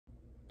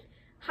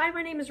Hi,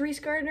 my name is Reese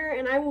Gardner,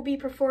 and I will be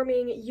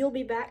performing You'll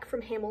Be Back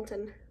from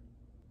Hamilton.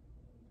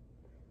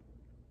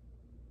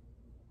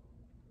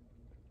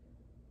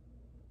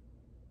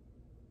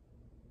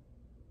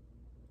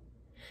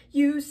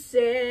 You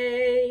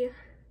say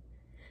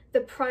the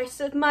price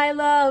of my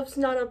love's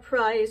not a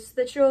price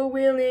that you're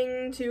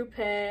willing to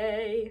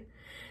pay.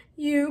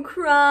 You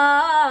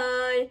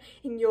cry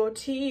in your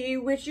tea,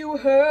 which you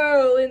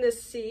hurl in the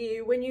sea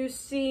when you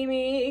see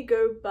me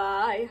go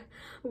by.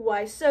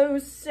 Why so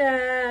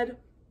sad?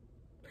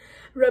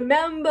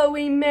 Remember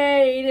we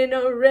made an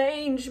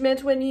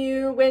arrangement when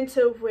you went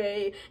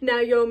away. Now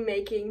you're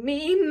making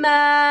me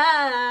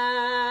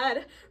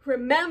mad.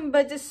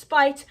 Remember,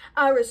 despite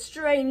our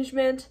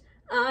estrangement,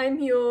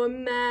 I'm your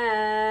man.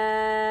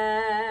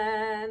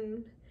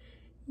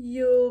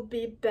 You'll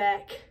be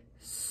back.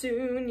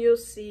 Soon you'll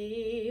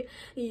see.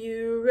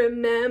 You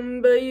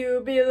remember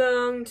you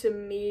belong to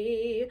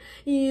me.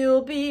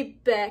 You'll be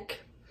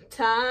back.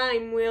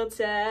 Time will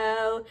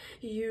tell.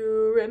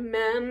 You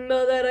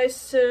remember that I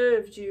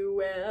served you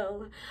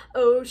well.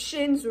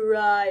 Oceans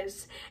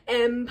rise,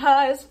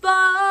 empires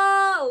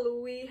fall.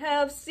 We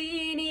have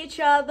seen each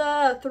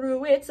other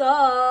through it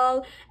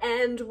all.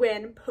 And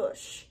when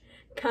push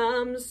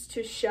comes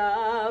to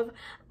shove,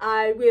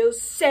 I will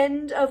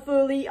send a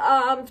fully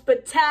armed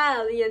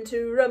battalion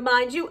to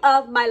remind you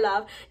of my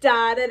love.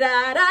 Da da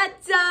da da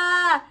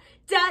da.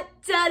 Da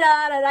da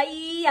da da da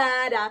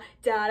yada,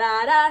 da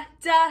da da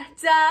da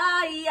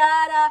da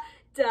yada,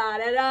 da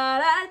da da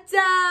da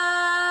da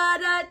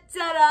da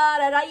da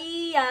da da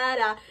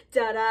yada,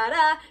 da da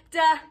da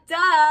da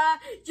da.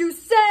 You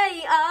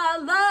say our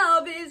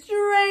love is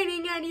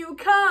draining and you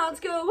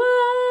can't go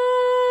on.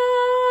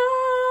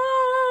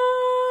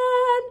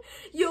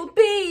 You'll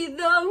be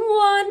the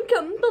one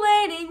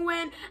complaining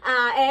when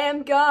I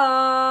am gone.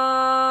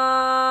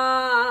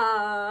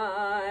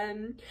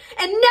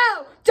 And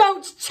no,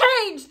 don't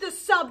change the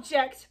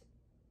subject,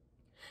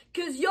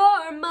 'cause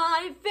you're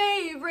my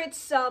favorite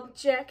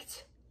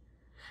subject.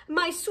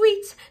 My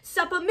sweet,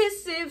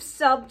 submissive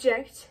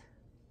subject.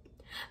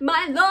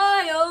 My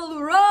loyal,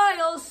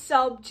 royal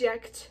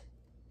subject.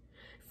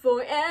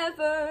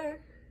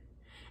 Forever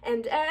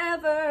and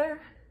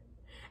ever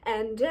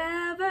and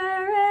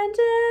ever and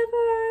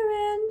ever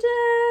and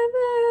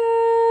ever.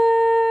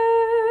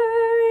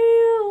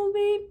 You'll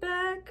be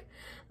back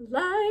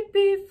like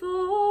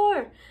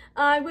before.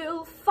 I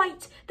will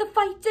fight the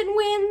fight and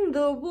win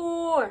the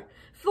war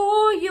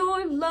for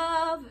your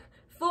love,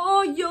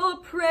 for your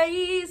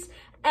praise,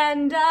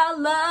 and I'll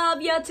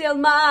love you till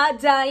my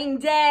dying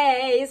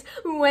days.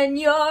 When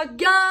you're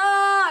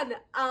gone,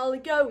 I'll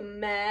go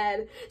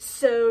mad,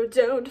 so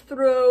don't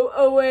throw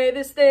away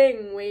this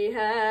thing we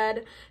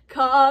had,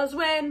 'cause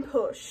when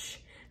push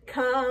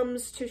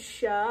comes to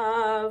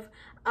shove,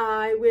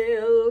 I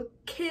will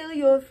kill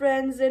your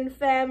friends and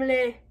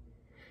family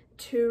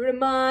to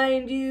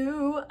remind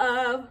you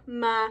of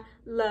my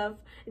love.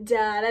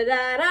 Da da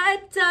da da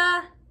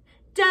da,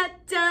 da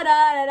da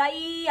da da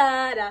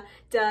yada,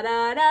 da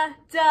da da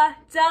da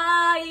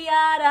da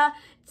yada,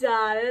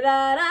 da da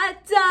da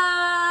da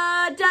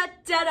da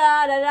da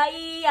da da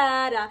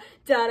yada,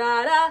 da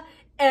da da.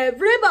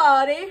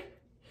 Everybody,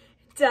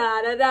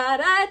 da da da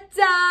da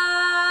da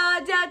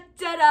da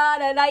da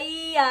da da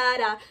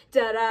yada,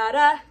 da da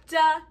da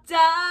da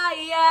da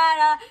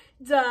yada,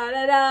 da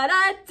da da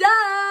da da.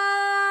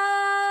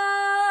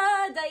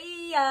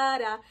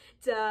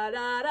 Da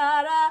da